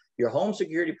products. Your home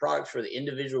security products for the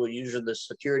individual user, the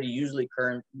security usually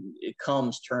it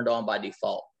comes turned on by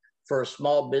default. For a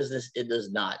small business, it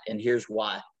does not. And here's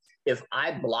why. If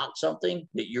I block something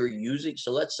that you're using,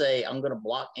 so let's say I'm going to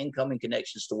block incoming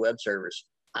connections to web servers.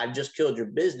 I've just killed your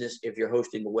business if you're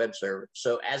hosting a web server.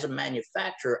 So as a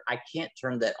manufacturer, I can't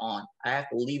turn that on. I have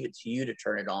to leave it to you to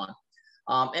turn it on.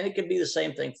 And it can be the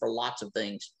same thing for lots of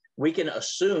things. We can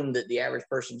assume that the average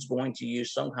person is going to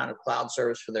use some kind of cloud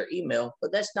service for their email,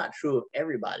 but that's not true of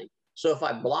everybody. So if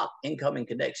I block incoming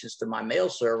connections to my mail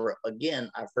server,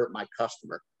 again, I've hurt my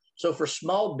customer. So for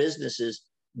small businesses,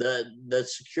 the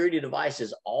security device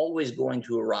is always going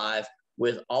to arrive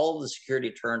with all of the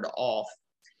security turned off,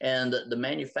 and the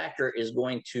manufacturer is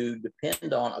going to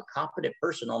depend on a competent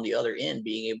person on the other end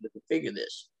being able to configure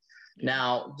this. Yeah.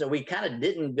 Now, so we kind of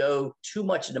didn't go too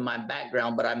much into my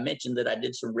background, but I mentioned that I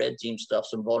did some red team stuff,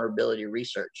 some vulnerability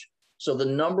research. So the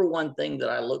number one thing that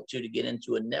I look to get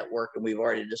into a network, and we've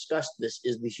already discussed this,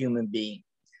 is the human being,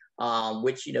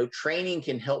 which, training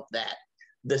can help that.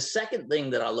 The second thing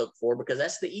that I look for, because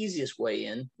that's the easiest way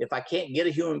in, if I can't get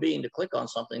a human being to click on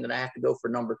something, then I have to go for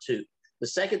number two. The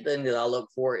second thing that I look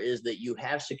for is that you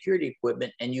have security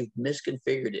equipment and you've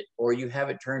misconfigured it, or you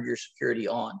haven't turned your security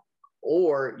on,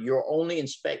 or you're only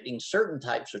inspecting certain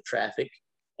types of traffic.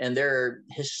 And there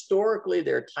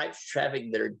are types of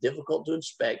traffic that are difficult to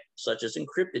inspect, such as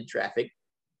encrypted traffic.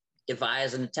 If I,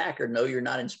 as an attacker, know you're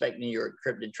not inspecting your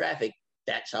encrypted traffic,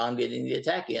 that's how I'm getting the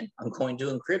attack in. I'm going to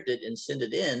encrypt it and send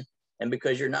it in. And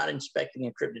because you're not inspecting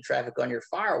encrypted traffic on your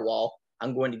firewall,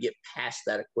 I'm going to get past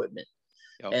that equipment.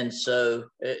 Yep. And so,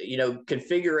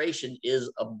 configuration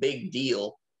is a big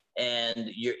deal. And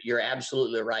you're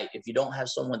absolutely right. If you don't have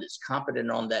someone that's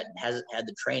competent on that and hasn't had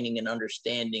the training and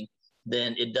understanding,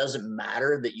 then it doesn't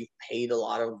matter that you've paid a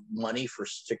lot of money for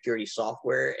security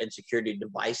software and security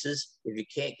devices. If you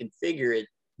can't configure it,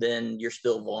 then you're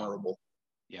still vulnerable.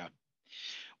 Yeah.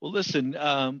 Well, listen,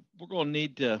 we're going to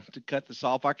need to cut this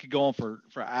off. I could go on for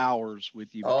hours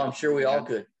with you. Oh, I'm sure we all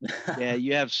could. Yeah,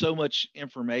 you have so much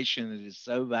information that is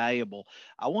so valuable.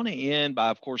 I want to end by,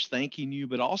 of course, thanking you,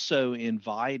 but also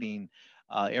inviting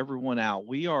everyone out.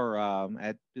 We are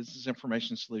at Business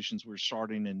Information Solutions. We're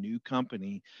starting a new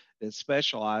company that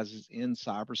specializes in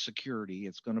cybersecurity.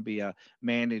 It's going to be a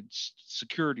managed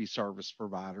security service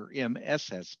provider,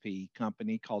 MSSP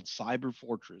company called Cyber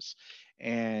Fortress.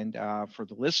 And for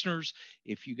the listeners,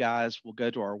 if you guys will go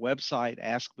to our website,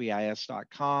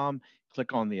 askbis.com,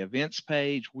 click on the events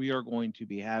page, we are going to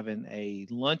be having a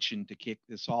luncheon to kick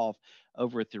this off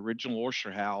over at the Original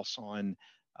Oyster House on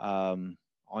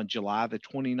July the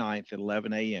 29th at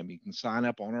 11 a.m. You can sign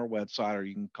up on our website, or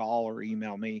you can call or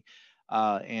email me,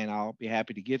 and I'll be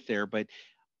happy to get there. But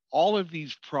all of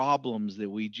these problems that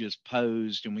we just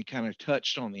posed and we kind of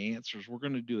touched on the answers, we're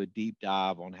going to do a deep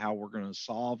dive on how we're going to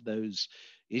solve those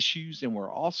issues. And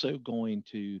we're also going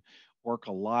to work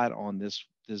a lot on this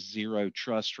zero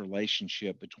trust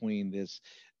relationship between the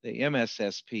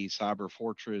MSSP Cyber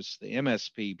Fortress, the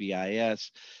MSP BIS,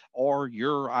 or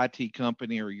your IT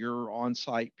company or your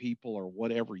on-site people or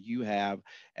whatever you have,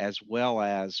 as well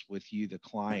as with you, the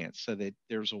client, so that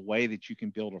there's a way that you can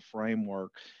build a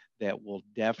framework that will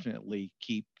definitely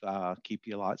keep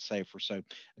you a lot safer. So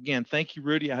again, thank you,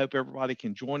 Rudy. I hope everybody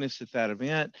can join us at that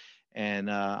event,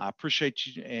 and I appreciate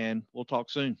you, and we'll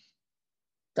talk soon.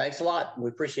 Thanks a lot. We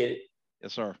appreciate it.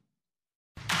 Yes, sir.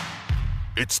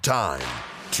 It's time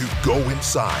to go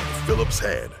inside Philip's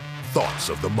head. Thoughts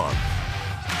of the month.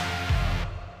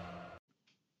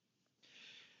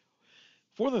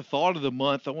 For the thought of the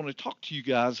month, I want to talk to you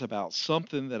guys about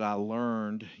something that I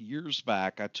learned years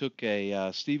back. I took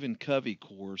a Stephen Covey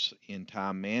course in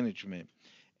time management,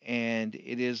 and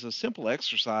it is a simple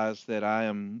exercise that I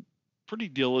am pretty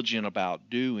diligent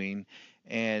about doing.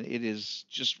 And it is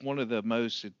just one of the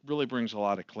most, it really brings a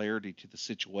lot of clarity to the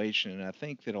situation. And I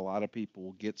think that a lot of people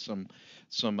will get some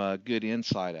good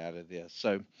insight out of this.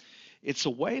 So it's a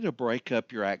way to break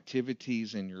up your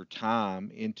activities and your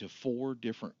time into 4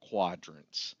 different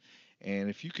quadrants. And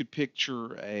if you could picture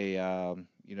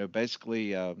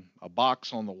basically a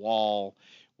box on the wall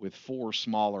with 4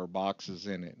 smaller boxes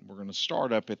in it. We're going to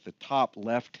start up at the top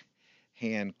left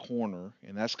hand corner,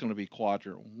 and that's going to be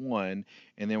quadrant 1,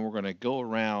 and then we're going to go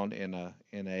around in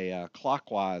a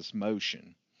clockwise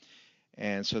motion.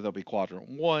 And so there'll be quadrant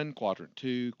 1, quadrant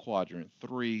 2, quadrant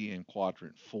 3, and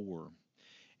quadrant 4.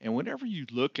 And whenever you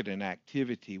look at an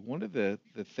activity, one of the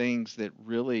things that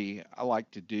really I like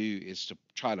to do is to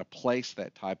try to place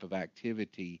that type of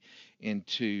activity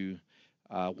into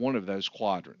one of those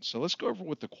quadrants. So let's go over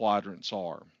what the quadrants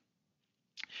are.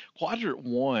 Quadrant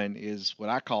 1 is what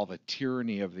I call the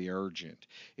tyranny of the urgent.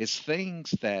 It's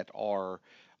things that are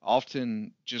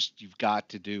often just you've got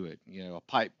to do it. A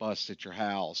pipe bust at your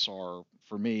house, or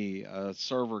for me, a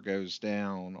server goes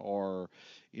down, or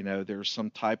there's some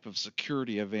type of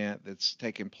security event that's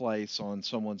taking place on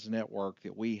someone's network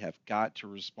that we have got to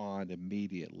respond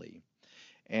immediately.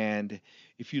 And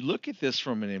if you look at this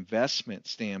from an investment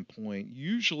standpoint,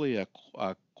 usually a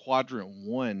quadrant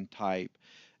 1 type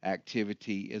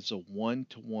activity is a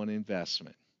 1-to-1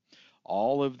 investment.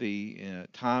 All of the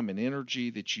time and energy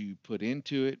that you put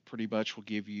into it pretty much will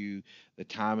give you the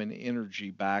time and energy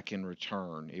back in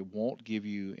return. It won't give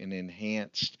you an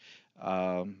enhanced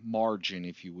margin,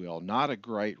 if you will. Not a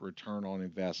great return on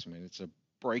investment. It's a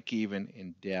break-even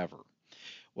endeavor.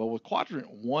 Well, with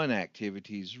quadrant 1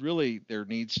 activities, really there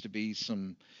needs to be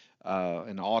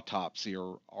an autopsy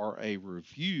or a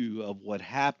review of what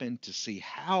happened to see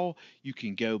how you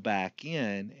can go back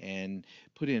in and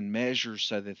put in measures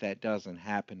so that that doesn't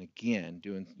happen again,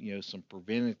 doing, some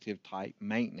preventative type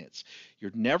maintenance.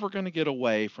 You're never going to get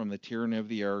away from the tyranny of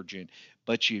the urgent,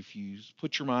 but if you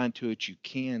put your mind to it, you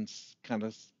can kind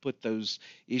of put those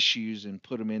issues and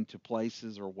put them into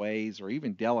places or ways, or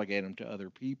even delegate them to other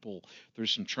people through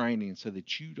some training so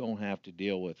that you don't have to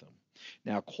deal with them.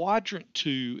 Now, quadrant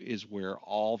 2 is where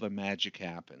all the magic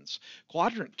happens.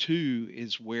 Quadrant 2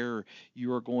 is where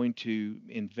you are going to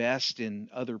invest in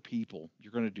other people.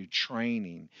 You're going to do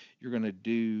training. You're going to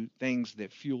do things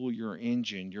that fuel your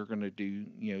engine. You're going to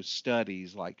do,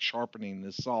 studies like sharpening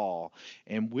the saw.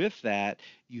 And with that,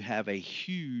 you have a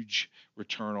huge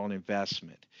return on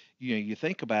investment. You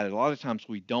think about it, a lot of times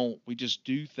we just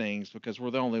do things because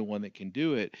we're the only one that can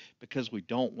do it, because we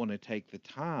don't want to take the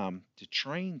time to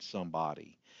train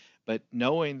somebody. But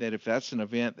knowing that if that's an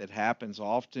event that happens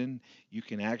often, you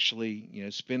can actually,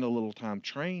 spend a little time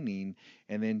training,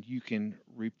 and then you can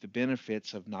reap the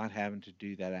benefits of not having to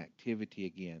do that activity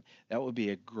again. That would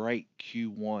be a great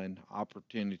Q1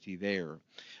 opportunity there.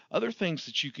 Other things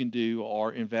that you can do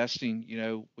are investing,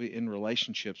 in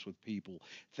relationships with people,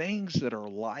 things that are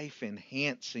life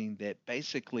enhancing, that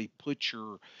basically put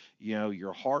your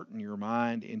heart and your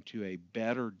mind into a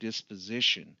better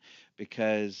disposition.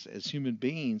 Because as human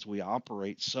beings, we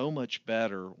operate so much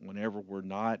better whenever we're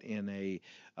not in a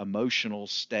emotional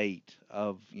state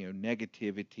of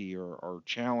negativity, or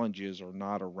challenges are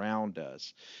not around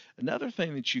us. Another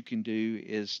thing that you can do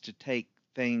is to take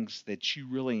things that you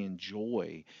really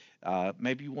enjoy.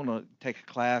 Maybe you want to take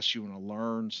a class, you want to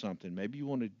learn something, maybe you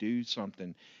want to do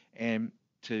something, and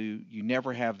you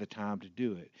never have the time to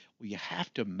do it. Well, you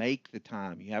have to make the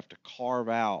time. You have to carve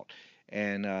out.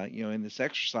 And, in this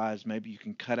exercise, maybe you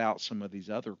can cut out some of these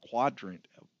other quadrant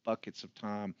buckets of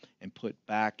time and put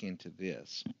back into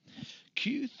this.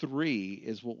 Q3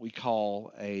 is what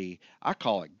I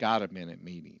call it got a minute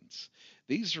meetings.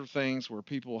 These are things where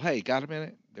people, hey, got a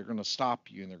minute? They're going to stop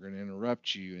you and they're going to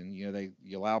interrupt you. And,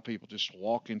 you allow people just to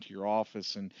walk into your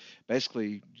office and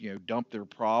basically, dump their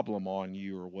problem on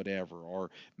you or whatever.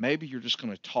 Or maybe you're just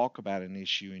going to talk about an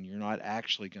issue and you're not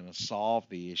actually going to solve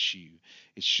the issue.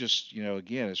 It's just,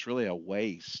 again, it's really a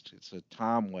waste. It's a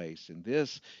time waste. In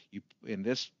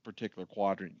this particular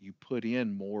quadrant, you put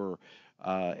in more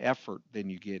effort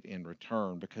than you get in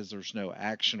return, because there's no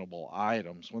actionable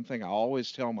items. One thing I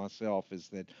always tell myself is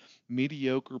that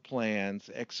mediocre plans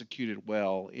executed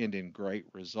well end in great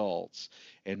results,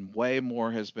 and way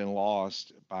more has been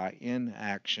lost by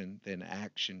inaction than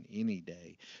action any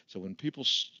day. So when people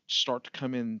start to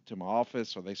come into my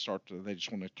office, or they just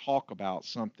want to talk about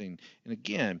something, and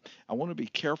again, I want to be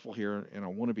careful here, and I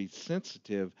want to be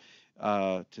sensitive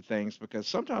to things, because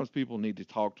sometimes people need to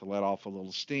talk to let off a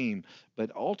little steam.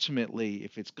 But ultimately,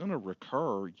 if it's going to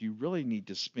recur, you really need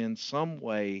to spend some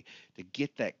way to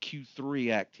get that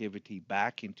Q3 activity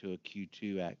back into a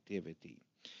Q2 activity.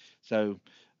 So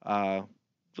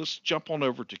let's jump on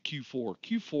over to Q4.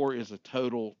 Q4 is a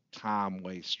total time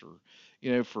waster.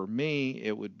 For me,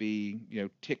 it would be,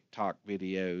 TikTok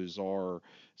videos or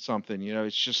something.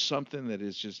 It's just something that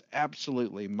is just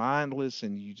absolutely mindless,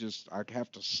 and I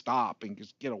have to stop and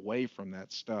just get away from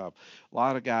that stuff. A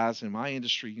lot of guys in my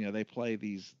industry, they play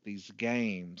these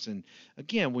games, and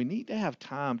again, we need to have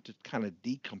time to kind of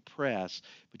decompress,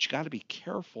 but you got to be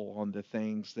careful on the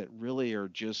things that really are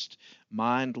just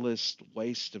mindless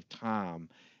waste of time.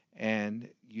 And,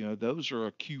 those are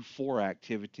a Q4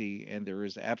 activity, and there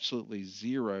is absolutely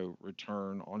zero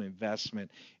return on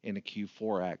investment in a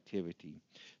Q4 activity.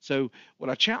 So what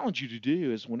I challenge you to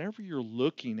do is, whenever you're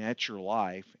looking at your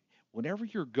life, whenever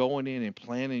you're going in and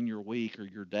planning your week or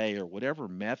your day or whatever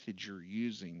method you're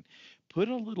using, put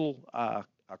a little a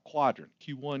quadrant,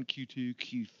 Q1,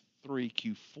 Q2,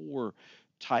 Q3, Q4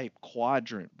 type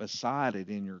quadrant beside it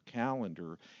in your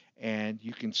calendar. And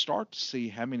you can start to see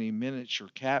how many minutes you're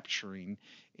capturing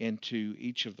into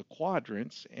each of the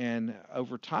quadrants. And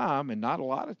over time, and not a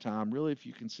lot of time, really, if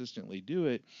you consistently do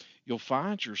it, you'll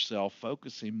find yourself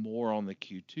focusing more on the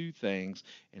Q2 things,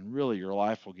 and really your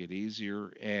life will get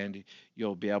easier, and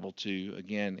you'll be able to,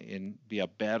 again, be a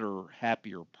better,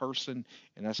 happier person.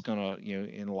 And that's going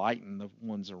to, enlighten the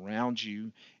ones around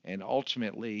you. And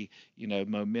ultimately,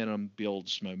 momentum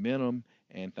builds momentum,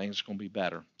 and things are going to be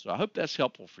better. So I hope that's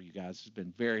helpful for you guys. It's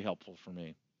been very helpful for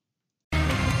me.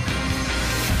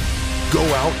 Go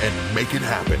out and make it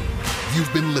happen.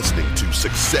 You've been listening to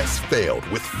Success Failed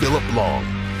with Philip Long.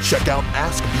 Check out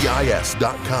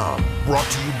AskBIS.com, brought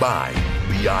to you by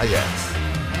BIS.